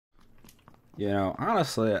You know,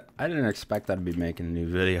 honestly, I didn't expect I'd be making a new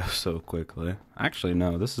video so quickly. Actually,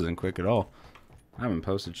 no, this isn't quick at all. I haven't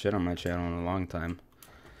posted shit on my channel in a long time.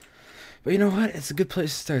 But you know what? It's a good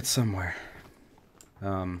place to start somewhere.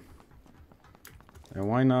 And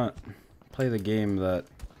why not play the game that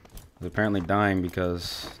is apparently dying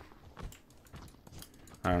because,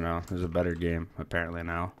 I don't know, there's a better game apparently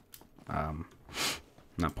now. I'm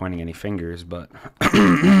not pointing any fingers, but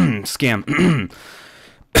scam.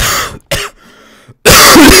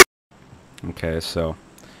 Okay, so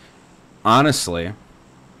honestly,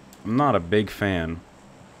 I'm not a big fan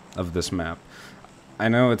of this map. I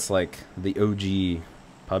know it's like the OG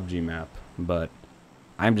PUBG map, but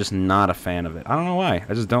I'm just not a fan of it. I don't know why.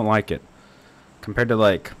 I just don't like it. Compared to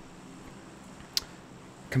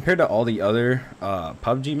all the other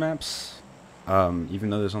PUBG maps, even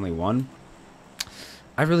though there's only one,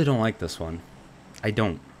 I really don't like this one. I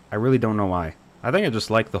really don't know why. I think I just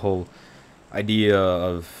like the whole idea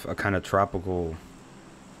of a kind of tropical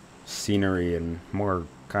scenery and more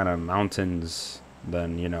kind of mountains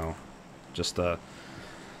than, you know, just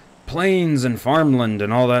plains and farmland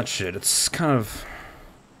and all that shit. It's kind of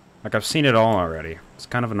like I've seen it all already. It's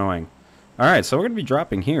kind of annoying. Alright, so we're going to be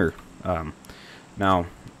dropping here. Now,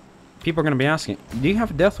 people are going to be asking, do you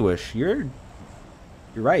have a death wish? You're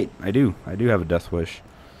right. I do. I do have a death wish.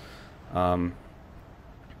 You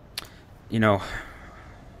know,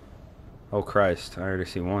 oh Christ, I already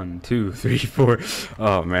see 1, 2, 3, 4.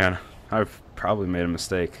 Oh man, I've probably made a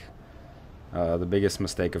mistake. The biggest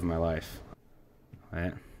mistake of my life.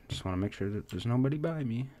 Right? Just want to make sure that there's nobody by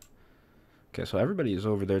me. Okay, so everybody is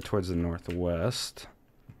over there towards the northwest.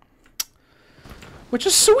 Which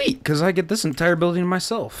is sweet, because I get this entire building to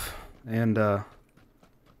myself. And,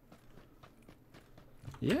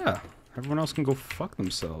 yeah, everyone else can go fuck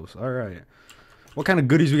themselves. Alright. What kind of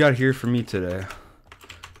goodies we got here for me today?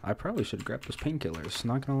 I probably should grab those painkillers,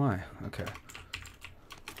 not gonna lie. Okay.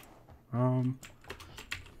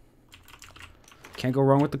 Can't go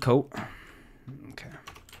wrong with the coat. Okay.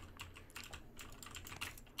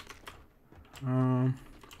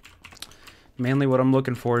 Mainly what I'm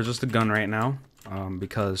looking for is just a gun right now.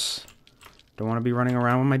 Because don't want to be running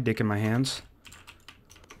around with my dick in my hands.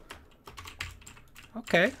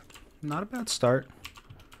 Okay. Not a bad start.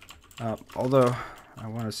 Although, I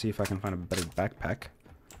want to see if I can find a better backpack.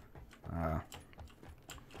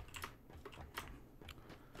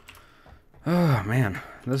 Oh man,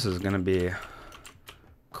 this is gonna be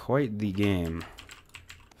quite the game,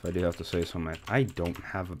 if I do have to say so. I don't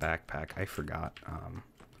have a backpack. I forgot.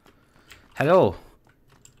 Hello.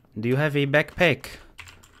 Do you have a backpack?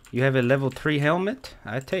 You have a level 3 helmet?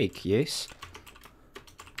 I take, yes.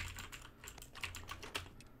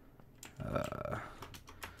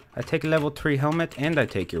 I take a level 3 helmet and I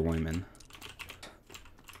take your women.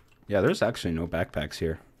 Yeah, there's actually no backpacks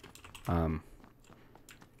here.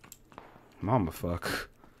 Mama fuck.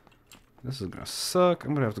 This is gonna suck.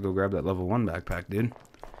 I'm gonna have to go grab that level 1 backpack, dude.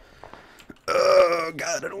 Oh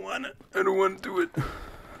god, I don't want it. I don't want to do it.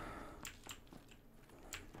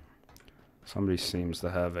 Somebody seems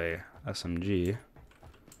to have a SMG,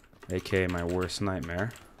 aka my worst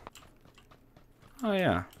nightmare. Oh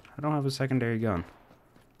yeah, I don't have a secondary gun.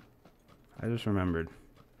 I just remembered.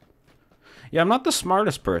 Yeah, I'm not the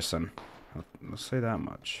smartest person. I'll say that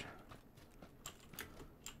much.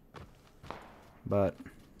 But,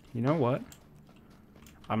 you know what?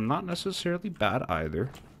 I'm not necessarily bad either.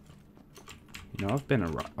 You know, I've been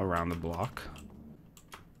around the block.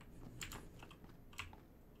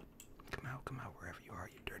 Come out, wherever you are,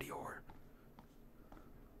 you dirty whore.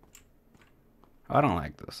 I don't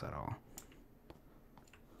like this at all.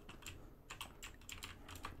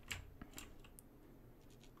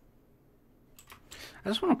 I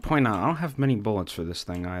just want to point out, I don't have many bullets for this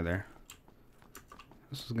thing either.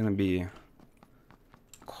 This is gonna be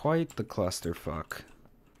quite the clusterfuck.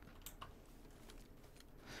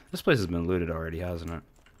 This place has been looted already, hasn't it?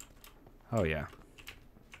 Oh yeah.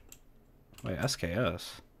 Wait,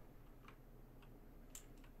 SKS?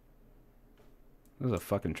 This is a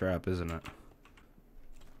fucking trap, isn't it?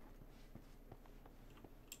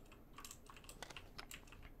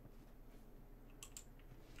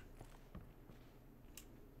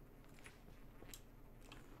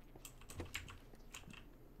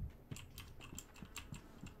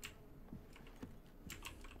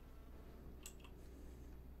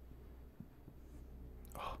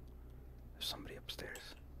 Somebody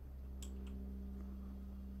upstairs.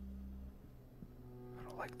 I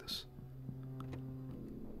don't like this.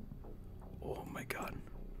 Oh my god.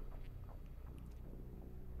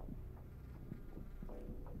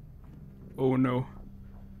 Oh no.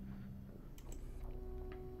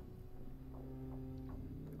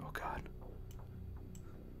 God.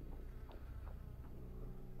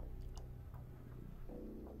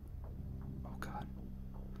 Oh God.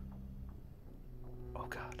 Oh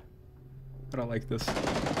God. I don't like this.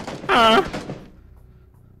 Ah!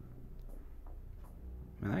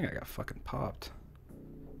 Man, that guy got fucking popped.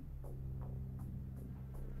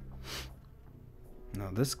 No,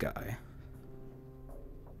 this guy.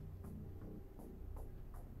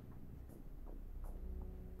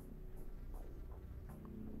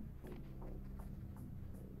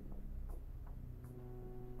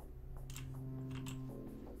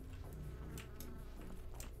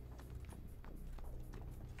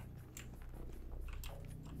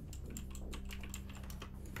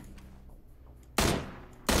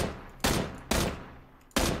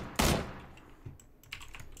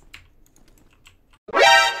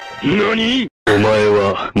 NANI?! お前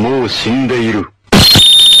はもう死んでいる。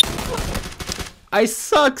 I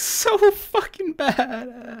suck so fucking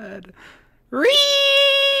bad.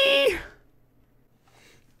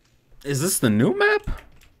 Is this the new map?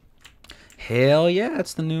 Hell yeah,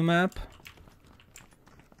 it's the new map.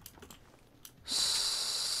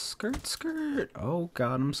 Skirt, skirt. Oh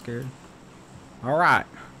God, I'm scared. All right,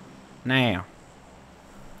 now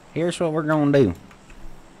here's what we're gonna do.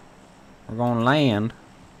 We're gonna land.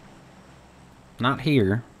 Not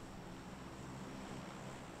here,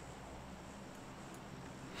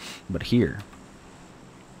 but here.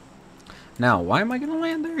 Now, why am I gonna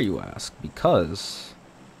land there, you ask? Because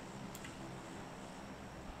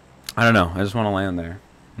I don't know. I just want to land there.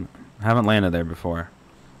 I haven't landed there before,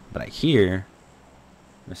 but I hear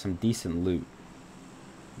there's some decent loot,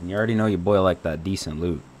 and you already know your boy like that decent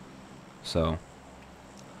loot, so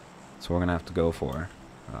that's what we're gonna have to go for.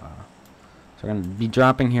 So we're gonna be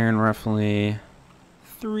dropping here in roughly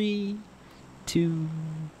 3, 2,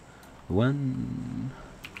 1.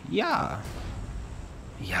 Yeah.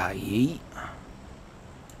 Yeah, yeet.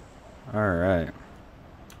 Alright.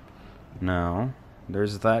 Now,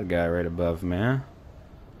 there's that guy right above me,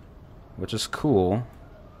 which is cool.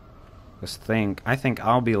 I think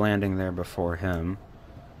I'll be landing there before him.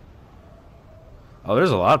 Oh,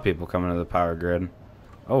 there's a lot of people coming to the power grid.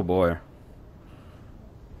 Oh boy.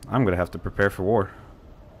 I'm gonna have to prepare for war.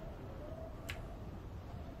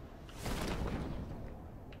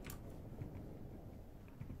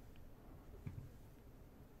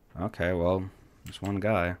 Okay, well, there's one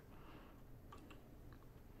guy.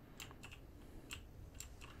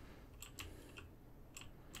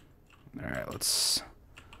 Alright, let's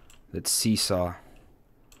seesaw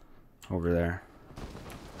over there.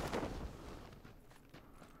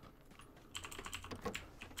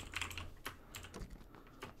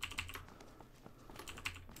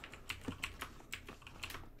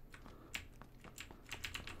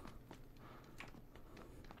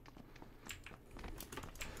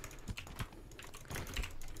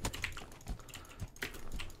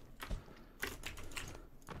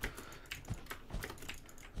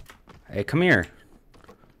 Hey, come here.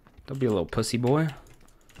 Don't be a little pussy boy.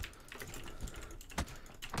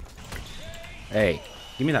 Hey,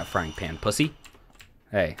 give me that frying pan, pussy.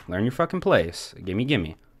 Hey, learn your fucking place. Gimme,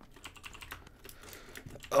 gimme.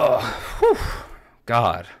 Ugh, whew.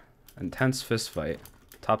 God. Intense fist fight.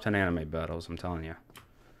 Top 10 anime battles, I'm telling you.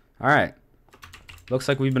 Alright. Looks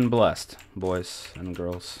like we've been blessed, boys and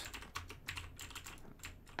girls.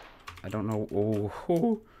 I don't know.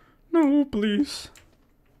 Oh, no, please.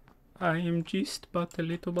 I am just but a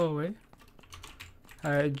little boy.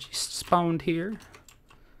 I just spawned here.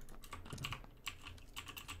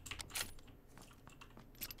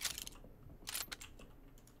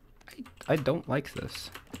 I don't like this.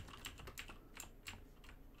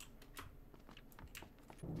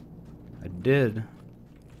 I did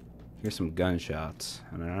hear some gunshots,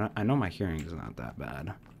 and I know my hearing is not that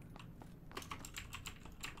bad.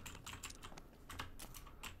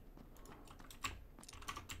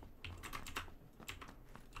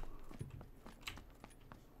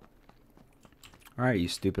 Alright, you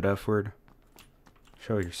stupid F word.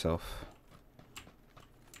 Show yourself.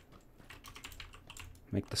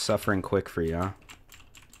 Make the suffering quick for you, huh?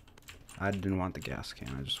 I didn't want the gas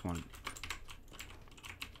can, I just want...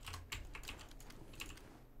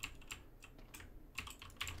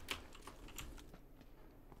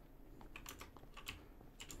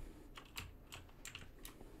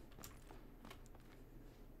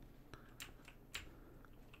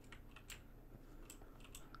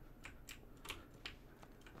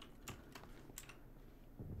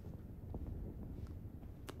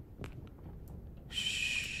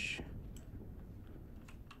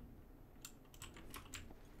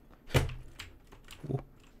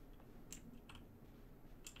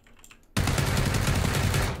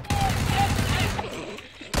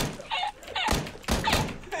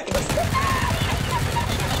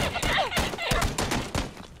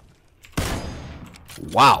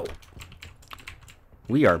 Wow.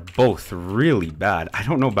 We are both really bad. I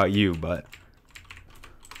don't know about you, but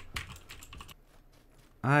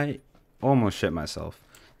I almost shit myself.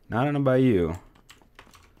 Now, I don't know about you,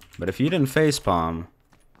 but if you didn't facepalm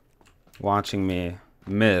watching me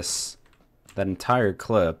miss that entire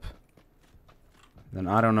clip, then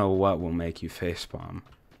I don't know what will make you facepalm.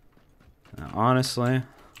 Now, honestly,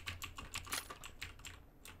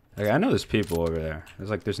 like, I know there's people over there.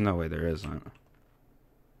 There's no way there isn't.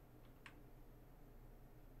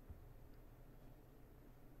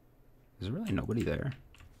 There's really nobody there.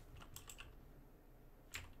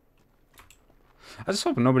 I just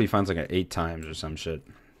hope nobody finds like an 8 times or some shit,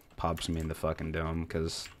 pops me in the fucking dome,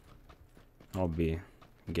 because I'll be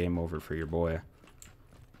game over for your boy.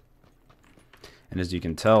 And as you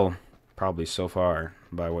can tell, probably so far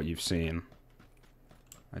by what you've seen,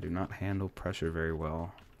 I do not handle pressure very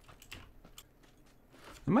well.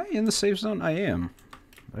 Am I in the safe zone? I am.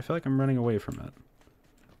 But I feel like I'm running away from it.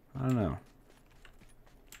 I don't know.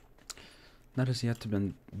 That has yet to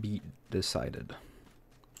be decided.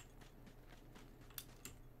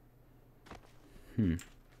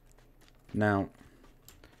 Now,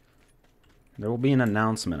 there will be an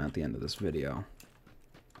announcement at the end of this video.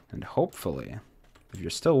 And hopefully, if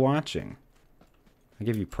you're still watching, I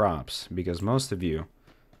give you props, because most of you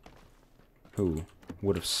who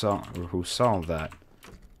would have saw that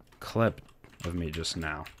clip of me just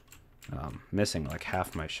now, missing like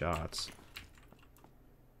half my shots,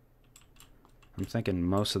 I'm thinking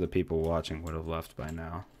most of the people watching would have left by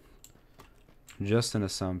now. Just an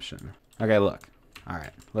assumption. Okay, look.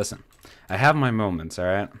 Alright, listen. I have my moments,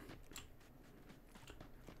 alright?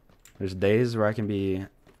 There's days where I can be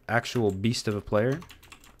actual beast of a player,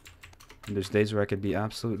 and there's days where I could be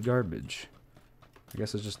absolute garbage. I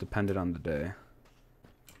guess it's just dependent on the day.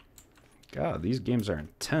 God, these games are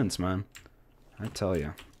intense, man. I tell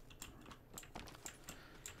you.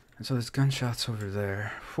 And so there's gunshots over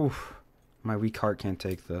there. Whew. My weak heart can't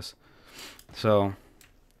take this. So,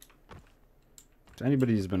 if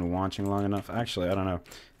anybody's been watching long enough, actually, I don't know.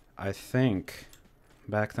 I think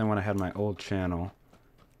back then when I had my old channel,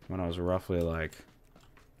 when I was roughly like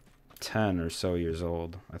 10 or so years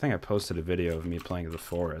old, I think I posted a video of me playing The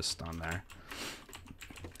Forest on there.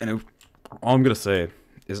 And all I'm going to say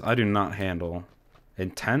is I do not handle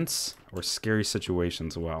intense or scary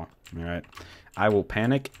situations well. Alright? I will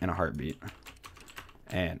panic in a heartbeat.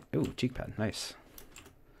 And, ooh, cheek pad, nice.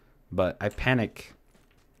 But I panic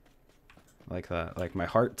like that. Like, my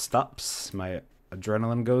heart stops, my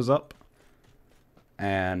adrenaline goes up,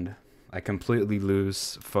 and I completely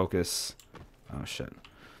lose focus. Oh, shit.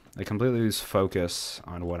 I completely lose focus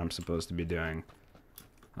on what I'm supposed to be doing.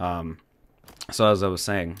 So as I was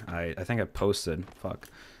saying, I think I posted, I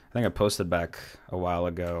think I posted back a while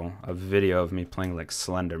ago a video of me playing like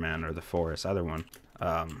Slender or The Forest, either one.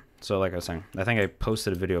 So like I was saying, I think I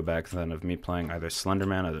posted a video back then of me playing either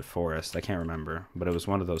Slenderman or The Forest. I can't remember, but it was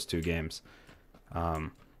one of those two games.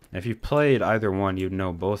 If you played either one, you'd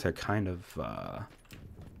know both are kind of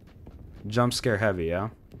jump scare heavy, yeah?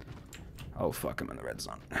 Oh fuck, I'm in the red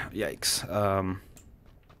zone. Yikes.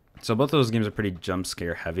 So both of those games are pretty jump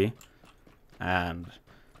scare heavy. And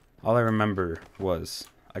all I remember was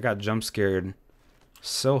I got jump scared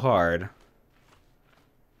so hard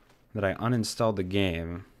that I uninstalled the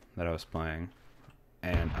game that I was playing,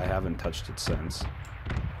 and I haven't touched it since.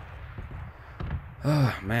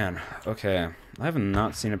 Oh, man. Okay. I have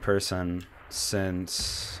not seen a person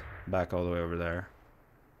since back all the way over there.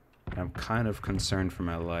 And I'm kind of concerned for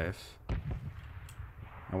my life.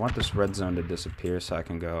 I want this red zone to disappear so I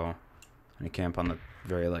can go and camp on the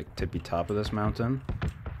very, like, tippy top of this mountain.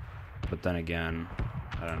 But then again,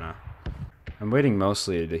 I don't know. I'm waiting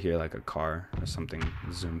mostly to hear, like, a car or something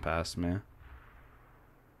zoom past me.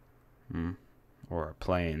 Or a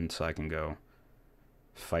plane so I can go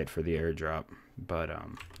fight for the airdrop. But,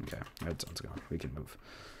 okay, red zone's gone. We can move.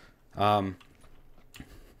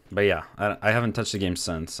 But yeah, I haven't touched the game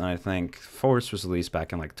since. And I think Forest was released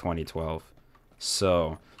back in, like, 2012.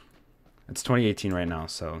 So, it's 2018 right now.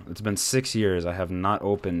 So, it's been 6 years. I have not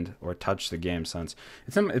opened or touched the game since.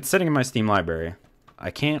 It's sitting in my Steam library.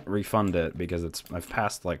 I can't refund it because I've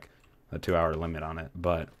passed, like, a 2-hour limit on it.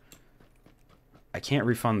 But I can't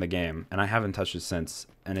refund the game, and I haven't touched it since.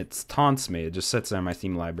 And it taunts me. It just sits there in my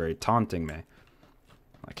Steam library taunting me.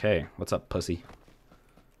 Like, hey, what's up, pussy?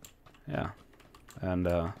 Yeah. And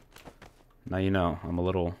now you know, I'm a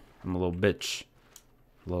little bitch.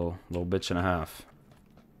 Little bitch and a half.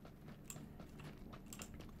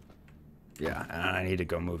 Yeah, and I need to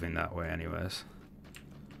go moving that way anyways.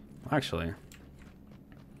 Actually,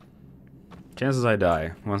 chances I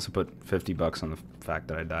die once I put $50 on the fact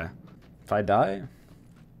that I die. If I die,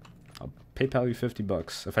 I'll PayPal you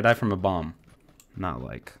 $50. If I die from a bomb, not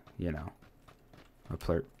like, you know, a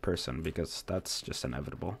person, because that's just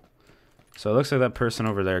inevitable. So it looks like that person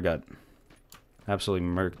over there got absolutely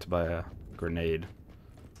murked by a grenade.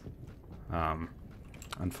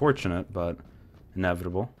 Unfortunate, but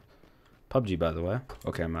inevitable. PUBG, by the way.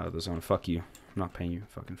 Okay, I'm out of the zone. Fuck you. I'm not paying you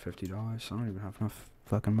fucking $50. I don't even have enough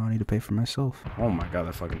fucking money to pay for myself. Oh my god,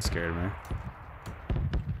 that fucking scared me.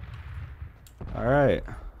 Alright.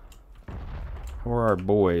 Who are our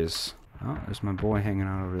boys? Oh, there's my boy hanging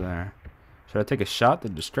out over there. Should I take a shot to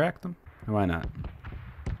distract them? Or why not?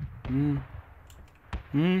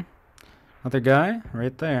 Other guy?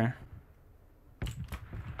 Right there.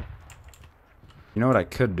 You know what I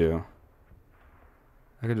could do?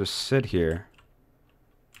 I could just sit here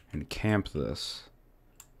and camp this.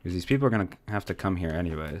 Because these people are going to have to come here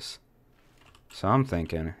anyways. So I'm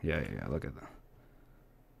thinking, yeah, look at that.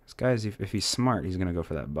 This guy, if he's smart, he's going to go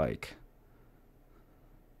for that bike.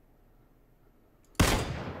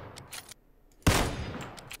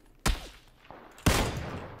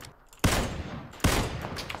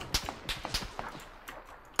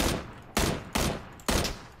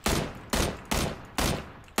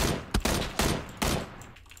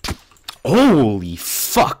 Holy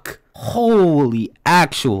fuck! Holy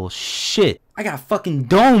actual shit! I got fucking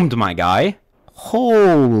domed, my guy!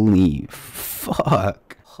 Holy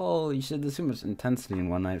fuck! Holy shit, there's too much intensity in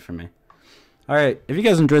one night for me. Alright, if you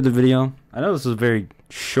guys enjoyed the video, I know this was a very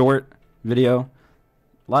short video.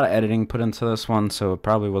 A lot of editing put into this one, so it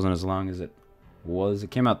probably wasn't as long as it was.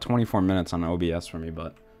 It came out 24 minutes on OBS for me,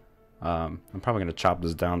 but I'm probably going to chop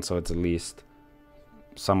this down so it's at least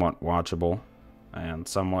somewhat watchable and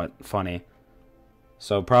somewhat funny.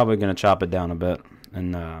 So probably gonna chop it down a bit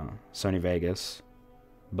in Sony Vegas.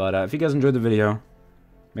 But if you guys enjoyed the video,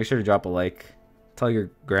 make sure to drop a like. Tell your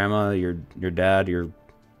grandma, your dad, your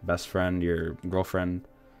best friend, your girlfriend.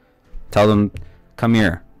 Tell them, come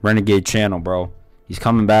here, Renegade channel, bro. He's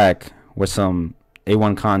coming back with some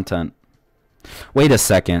A1 content. Wait a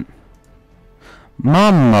second.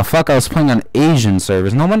 Mama, fuck, I was playing on Asian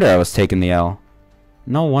servers. No wonder I was taking the L.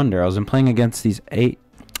 No wonder I was playing against these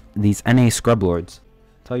NA scrub lords.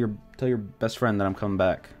 Tell your best friend that I'm coming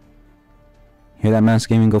back. Hear that, Mass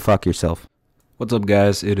Gaming? Go fuck yourself. What's up,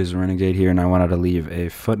 guys? It is Renegade here, and I wanted to leave a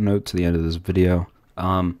footnote to the end of this video.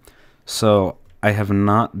 So I have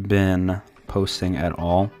not been posting at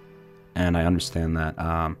all, and I understand that.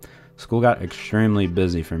 School got extremely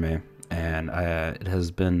busy for me, and it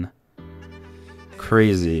has been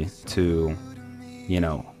crazy to, you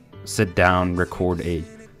know, sit down, record a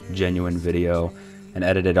genuine video, and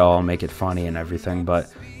edit it all, make it funny and everything. But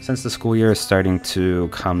since the school year is starting to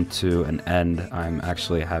come to an end, I'm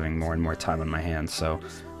actually having more and more time on my hands. So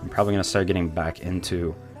I'm probably going to start getting back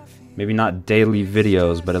into maybe not daily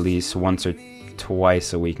videos, but at least once or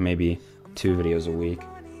twice a week, maybe 2 videos a week.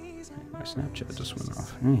 My Snapchat just went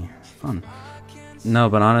off. Hey, fun. No,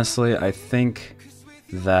 but honestly, I think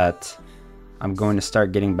that I'm going to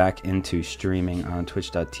start getting back into streaming on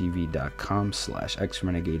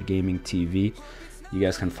twitch.tv.com/xrenegadegamingtv. You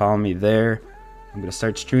guys can follow me there. I'm going to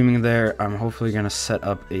start streaming there. I'm hopefully going to set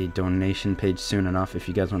up a donation page soon enough. If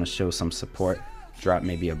you guys want to show some support, drop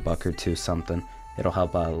maybe a buck or two, something. It'll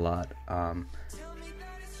help out a lot.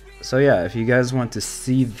 So yeah, if you guys want to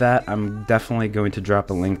see that, I'm definitely going to drop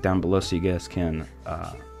a link down below so you guys can,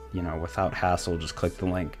 you know, without hassle, just click the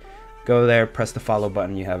link. Go there, press the follow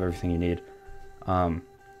button, you have everything you need. And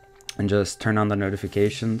just turn on the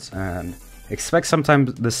notifications and expect sometime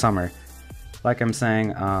this summer. Like I'm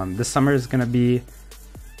saying, this summer is going to be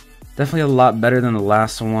definitely a lot better than the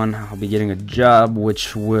last one. I'll be getting a job,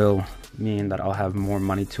 which will mean that I'll have more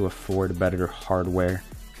money to afford better hardware,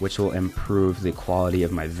 which will improve the quality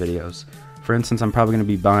of my videos. For instance, I'm probably going to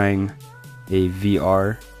be buying a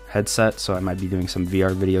VR headset, so I might be doing some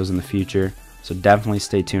VR videos in the future. So definitely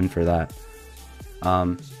stay tuned for that.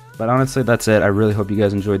 But honestly, that's it. I really hope you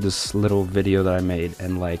guys enjoyed this little video that I made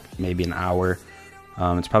in like maybe an hour.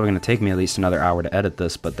 It's probably going to take me at least another hour to edit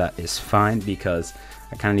this, but that is fine because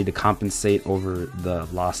I kind of need to compensate over the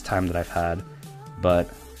lost time that I've had. But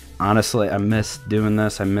honestly, I missed doing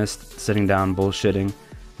this. I missed sitting down, bullshitting,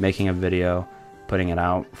 making a video, putting it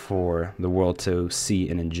out for the world to see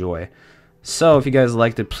and enjoy. So if you guys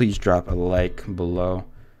liked it, please drop a like below,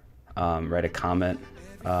 write a comment.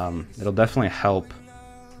 It'll definitely help,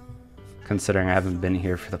 considering I haven't been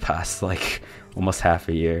here for the past like almost half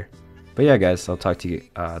a year. But yeah, guys, I'll talk to you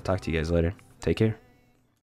guys later. Take care.